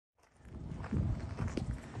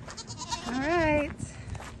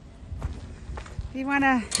You want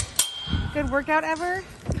a good workout ever?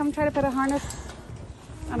 Come try to put a harness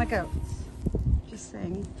on a goat. Just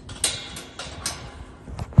saying.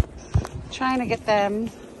 Trying to get them.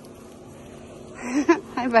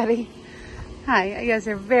 Hi, buddy. Hi, you guys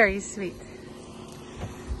are very sweet.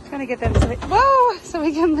 Trying to get them so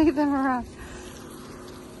we can lead them around.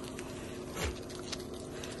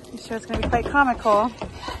 I'm sure it's gonna be quite comical.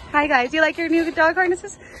 Hi guys, do you like your new dog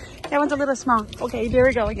harnesses? That one's a little small. Okay, there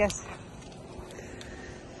we go, I guess.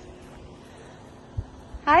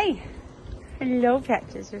 Hi. Hello,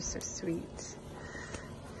 Patches. You're so sweet.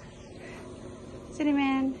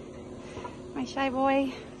 Cinnamon, my shy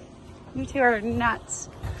boy. You two are nuts.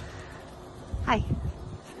 Hi.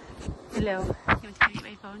 Hello. You want to use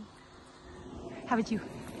my phone? How about you?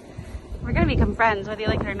 We're gonna become friends, whether you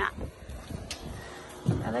like it or not.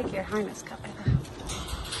 I like your harness cover though.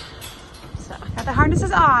 So, got the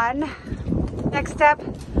harnesses on. Next step,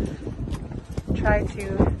 try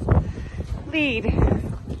to lead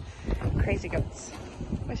crazy goats.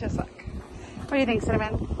 Wish us luck. What do you think,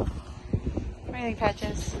 Cinnamon? What do you think,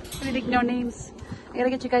 Patches? What do you think? No names? I gotta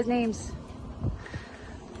get you guys names.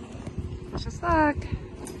 Wish us luck.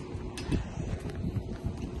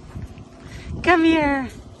 Come here.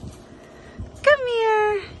 Come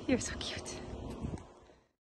here. You're so cute.